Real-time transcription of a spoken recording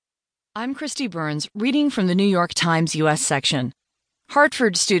I'm Christy Burns, reading from the New York Times U.S. section.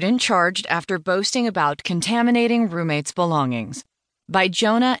 Hartford student charged after boasting about contaminating roommate's belongings. By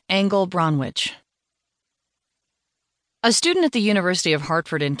Jonah, Engel, Bronwich. A student at the University of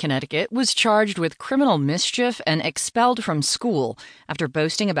Hartford in Connecticut was charged with criminal mischief and expelled from school after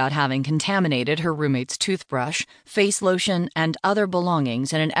boasting about having contaminated her roommate's toothbrush, face lotion, and other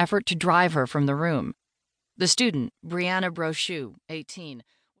belongings in an effort to drive her from the room. The student, Brianna Brochu, 18,